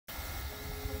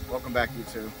Welcome back,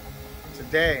 YouTube.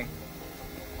 Today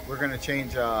we're gonna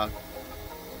change a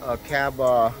cab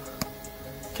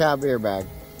airbag.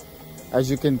 As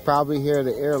you can probably hear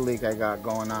the air leak I got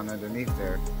going on underneath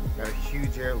there. Got a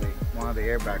huge air leak. One of the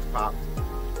airbags popped.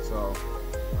 So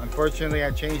unfortunately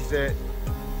I changed it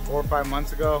 4 or 5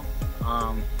 months ago.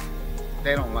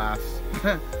 They don't last,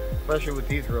 especially with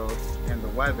these roads and the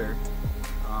weather.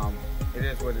 It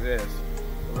is what it is.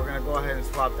 So we're gonna go ahead and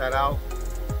swap that out,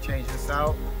 change this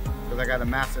out, because I got a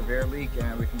massive air leak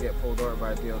and we can get pulled over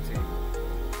by DOT.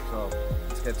 So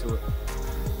let's get to it.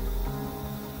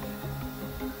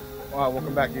 Alright,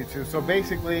 welcome back, YouTube. So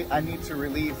basically I need to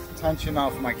relieve tension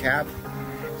off my cab.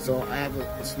 So I have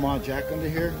a small jack under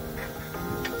here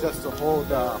just to hold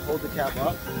the cab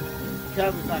up. The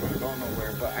cab is not going to go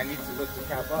nowhere, but I need to lift the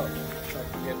cab up so I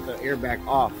can get the airbag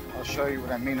off. I'll show you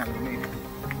what I mean underneath.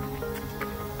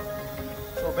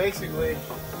 So basically,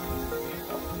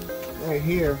 right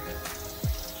here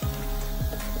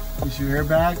is your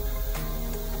airbag,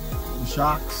 the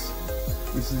shocks.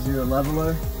 This is your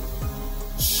leveler,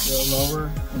 your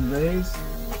lower and raise.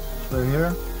 Right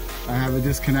here, I have it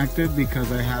disconnected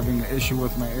because I'm having an issue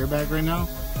with my airbag right now.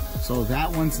 So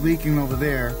that one's leaking over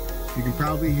there. You can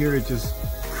probably hear it just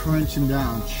crunching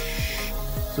down.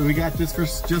 So we got this for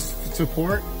just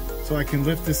support, so I can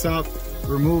lift this up,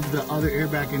 remove the other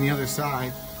airbag on the other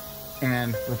side,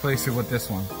 and replace it with this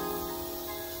one.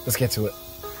 Let's get to it.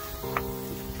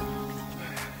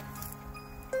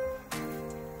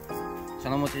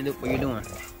 Tell them what you're doing.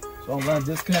 So I'm gonna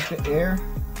disconnect the air.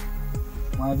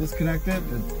 When I disconnect it,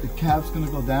 the cab's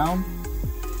gonna go down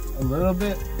a little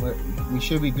bit, but we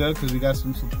should be good because we got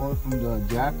some support from the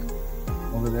jack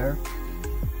over there.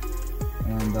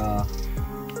 And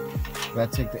gotta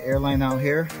take the airline out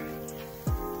here.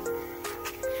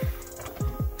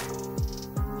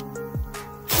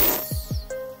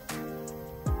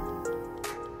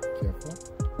 Careful.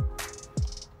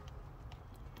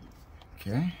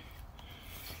 Okay.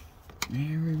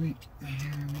 There we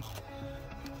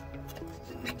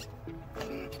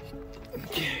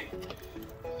Okay.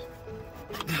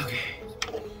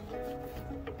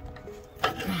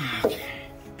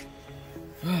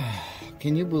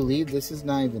 Can you believe this is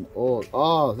not even old?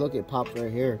 Oh, look, it popped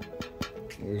right here.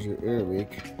 Here's your air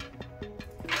leak.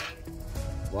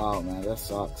 Wow, man, that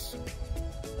sucks.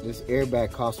 This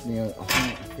airbag cost me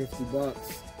 $150.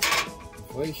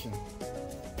 Inflation.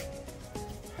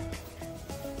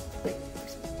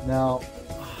 Now,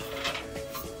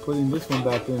 putting this one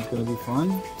back in is going to be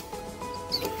fun.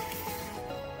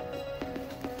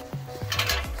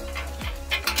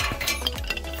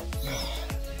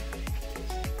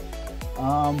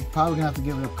 Probably gonna have to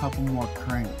give it a couple more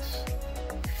cranks.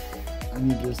 I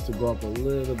need this to go up a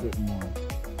little bit more.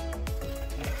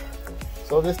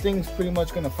 So this thing's pretty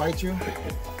much gonna fight you.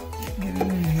 Get it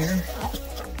in here.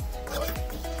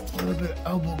 A little bit of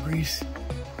elbow grease.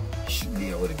 You should be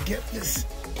able to get this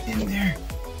in there.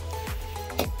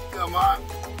 Come on,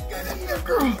 get in there,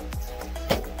 girl.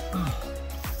 Oh,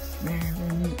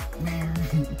 Mary,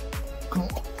 come on.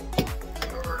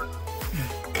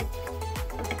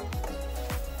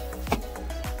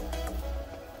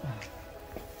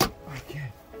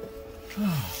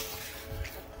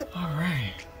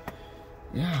 Alright,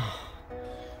 yeah,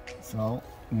 so what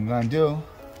I'm gonna do,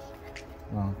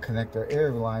 I'll connect our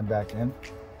air line back in,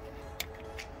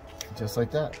 just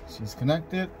like that. She's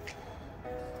connected.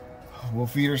 We'll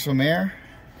feed her some air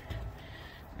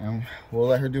and we'll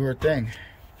let her do her thing.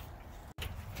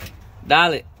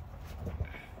 Dale.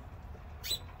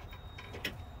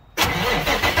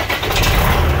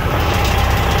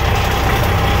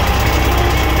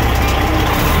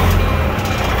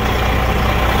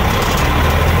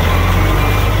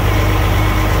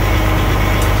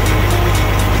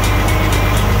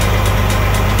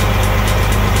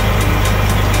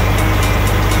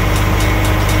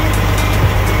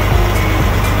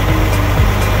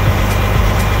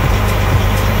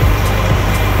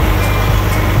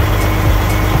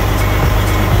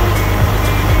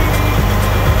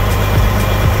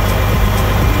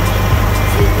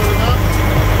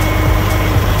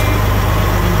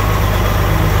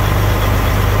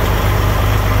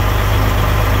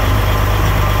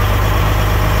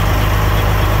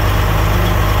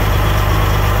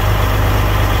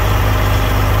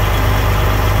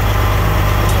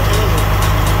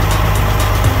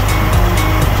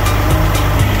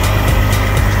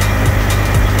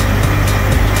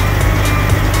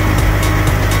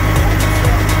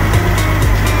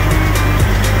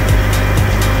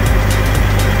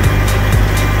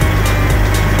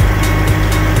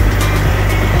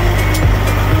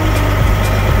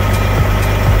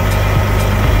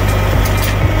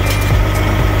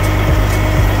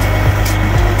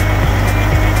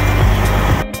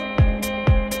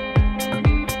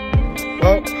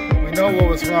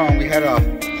 we had a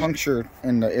puncture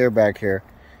in the airbag here.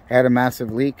 It had a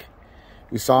massive leak.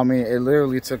 You saw me, it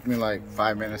literally took me like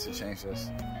 5 minutes to change this.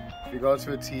 If you go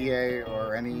to a TA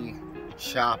or any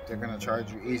shop, they're gonna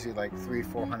charge you easy like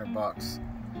 $300-400 bucks.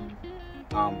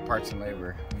 Parts and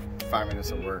labor, 5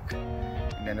 minutes of work.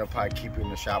 And then they'll probably keep you in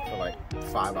the shop for like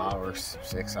 5 hours,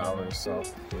 6 hours. So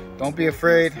don't be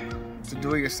afraid to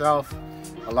do it yourself.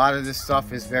 A lot of this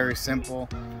stuff is very simple.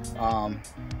 I'm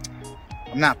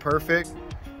not perfect,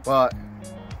 but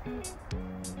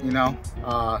you know,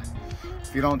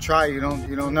 if you don't try, you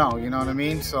don't know. You know what I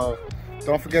mean? So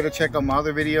don't forget to check out my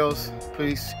other videos.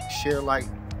 Please share, like,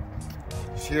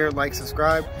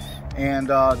 subscribe, and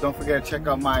don't forget to check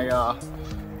out my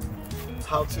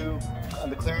how-to on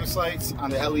the clearance lights, on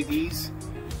the LEDs,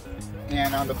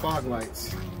 and on the fog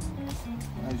lights.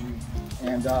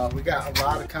 And we got a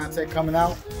lot of content coming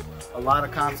out.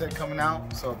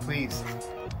 So please,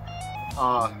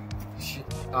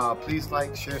 please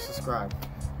like, share, subscribe.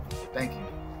 Thank you.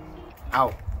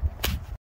 Out.